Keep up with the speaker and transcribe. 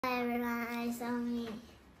Hi everyone, I saw me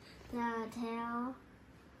the tale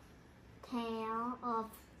of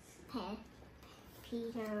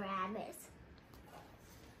Peter Rabbit.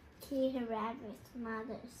 Peter Rabbit's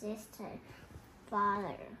mother, sister,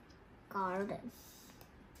 father, garden.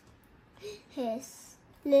 This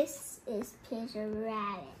is Peter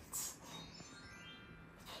Rabbit.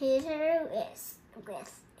 Peter is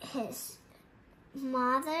with his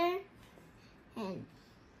mother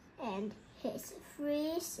and his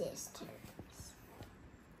 3 sisters.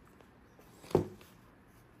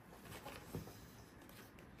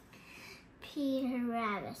 Peter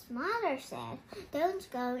Rabbit's mother said, "Don't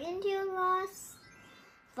go into Ross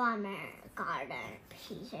farmer garden."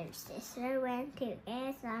 Peter's sister went to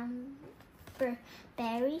get some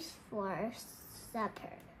berries for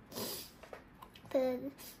supper. But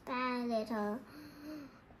that little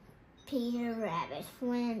Peter Rabbit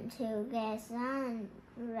went to get some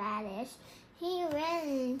radish. He went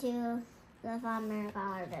into the farmer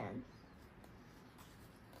garden.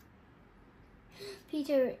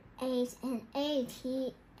 Peter ate and ate.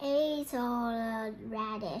 He ate all the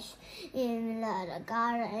radish in the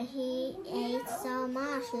garden. He ate so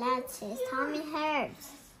much that his tummy hurt.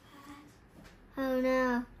 "Oh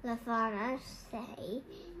no," the farmer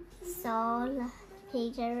saw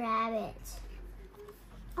Peter Rabbit.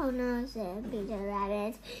 "Oh no," said Peter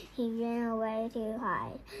Rabbit. He ran away to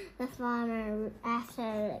hide. The farmer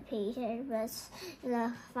after Peter, but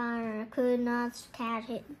the farmer could not catch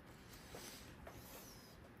him.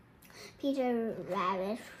 Peter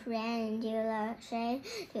Rabbit ran into the shade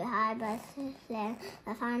to hide, but then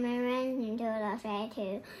the farmer ran into the shade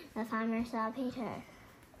too. The farmer saw Peter.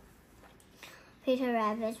 Peter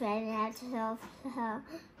Rabbit ran out of the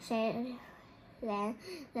shade. Then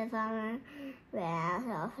the farmer ran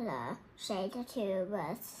out of the shade too,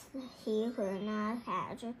 but he could not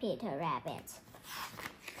catch Peter Rabbit.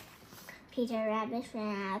 Peter Rabbit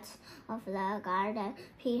ran out of the garden.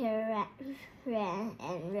 Peter ran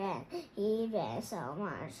and ran. He ran so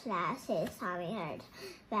much that his tummy hurt.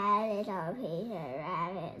 Bad little Peter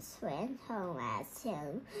Rabbit went home at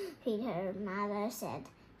soon. Peter's mother said,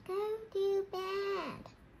 "Go to bed."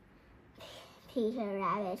 Peter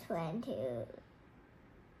Rabbit went to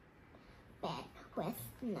bed with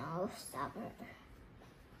no supper.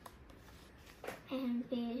 And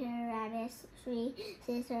Peter Rabbit's 3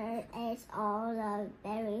 sisters ate all the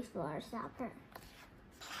berries for supper.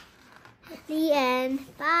 The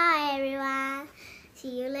end. Bye everyone.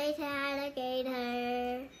 See you later,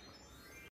 alligator.